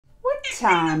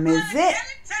time is it?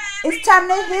 It's time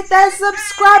to hit that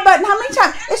subscribe button. How many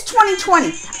times? It's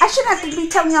 2020. I shouldn't have to be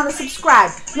telling y'all to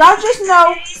subscribe. Y'all just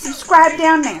know, subscribe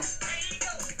down there.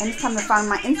 And it's time to find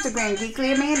my Instagram,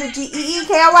 Geekly Amanda,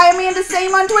 GeeKly Amanda,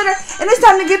 same on Twitter. And it's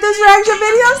time to get this reaction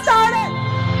video started.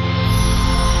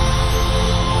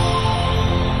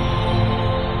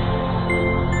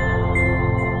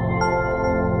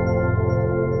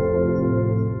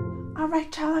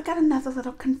 Alright, y'all, I got another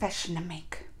little confession to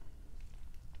make.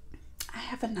 I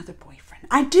have another boyfriend.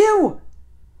 I do!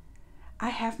 I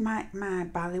have my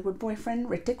Bollywood boyfriend,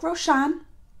 Hrithik Roshan.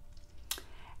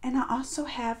 And I also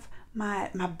have my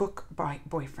book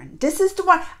boyfriend. This is the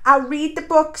one. I read the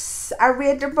books. I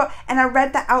read the book. And I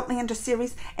read the Outlander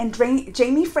series. And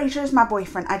Jamie Fraser is my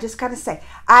boyfriend. I just gotta say.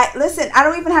 Listen, I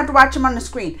don't even have to watch him on the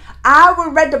screen. I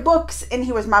read the books and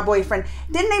he was my boyfriend.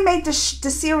 Then they made the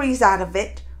series out of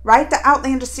it. Right? The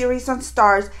Outlander series on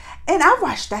Stars. And I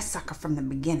watched that sucker from the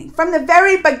beginning. From the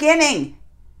very beginning.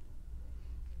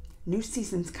 New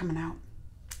season's coming out.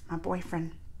 My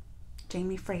boyfriend,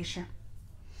 Jamie Fraser.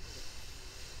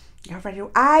 Y'all ready?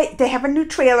 They have a new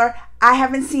trailer. I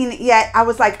haven't seen it yet. I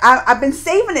was like, I've been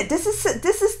saving it. This is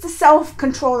the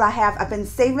self-control I have. I've been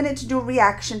saving it to do a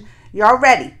reaction. Y'all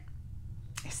ready?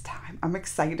 It's time. I'm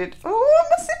excited. Oh, I'm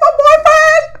gonna see my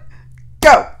boyfriend.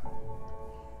 Go.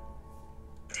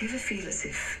 Do you ever feel as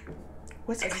if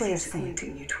what's Claire saying?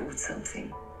 Pointing you towards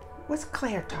something? What's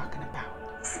Claire talking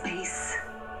about? Space,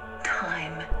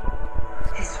 time,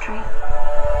 history.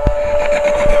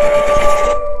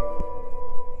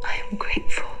 I am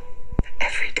grateful for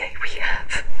every day we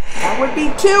have. That would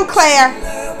be too, Claire.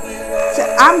 So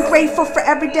I'm grateful for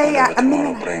every day.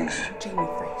 Tomorrow brings. Jamie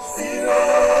Fraser.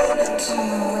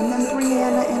 And then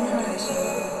Brianna and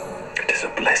her. It is a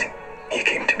blessing. He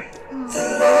came to me.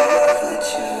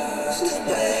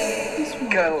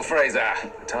 Colonel Fraser,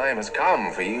 the time has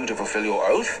come for you to fulfill your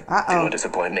oath. Do not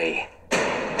disappoint me. Things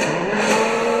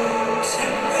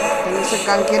are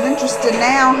gonna get interesting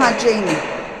now, huh, Jamie?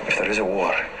 If there is a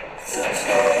war,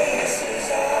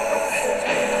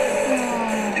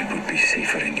 it would be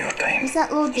safer in your time. Is that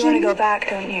little Jamie? You want to go back,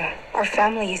 don't you? Our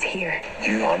family is here.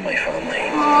 You are my family.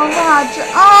 Oh, Roger.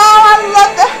 Oh, I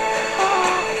love that.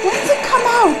 When's it come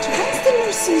out? When's the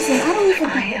new season? I don't even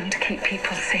know. I am to keep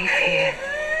people safe here.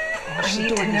 I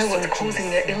need to know what's causing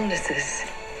their illnesses.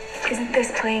 Isn't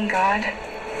this playing God?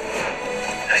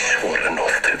 I swore an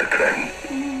oath to the crown,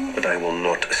 but I will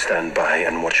not stand by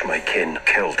and watch my kin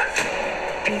killed.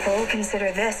 People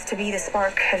consider this to be the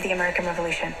spark of the American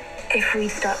Revolution. If we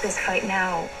stop this fight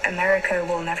now, America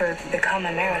will never become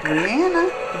America.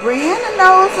 Brianna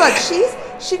knows. Look,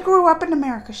 she grew up in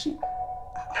America.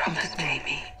 Promise me.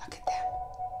 Look at that.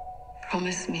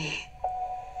 Promise me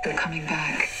you're coming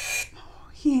back.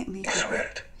 He ain't leaving. I swear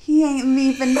it. He ain't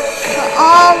leaving.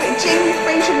 Oh, Jamie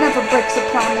Fraser never breaks a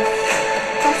promise.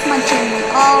 That's my Jamie.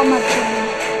 Oh, my Jamie.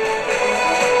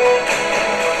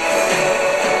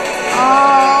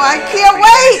 Oh, I can't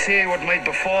wait. I say what might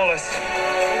befall us.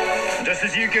 Just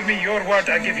as you give me your word,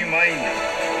 I give you mine.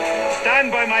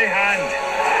 Stand by my hand.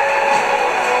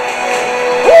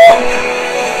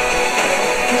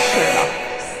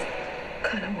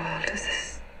 What kind of world is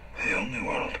this? The only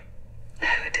world. No,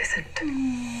 it isn't.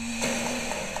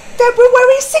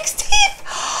 February 16th.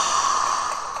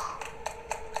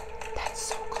 That's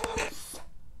so close.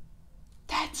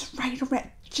 That's right around.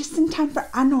 Just in time for,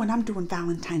 I know what I'm doing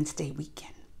Valentine's Day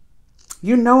weekend.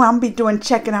 You know I'm be doing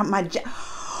checking out my I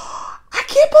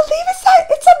can't believe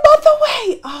it's a month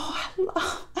away. Oh,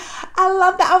 I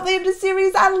love the Outlander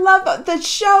series. I love the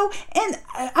show. And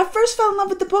I first fell in love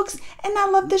with the books. And I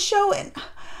love the show. And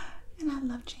I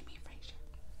love Jamie Fraser.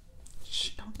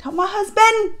 Shh, don't tell my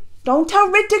husband. Don't tell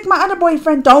Hrithik, my other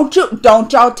boyfriend. Don't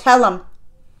y'all tell him.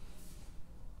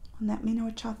 Let me know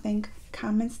what y'all think.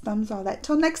 Comments, thumbs, all that.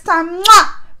 Till next time.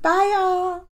 Mwah! Bye, y'all.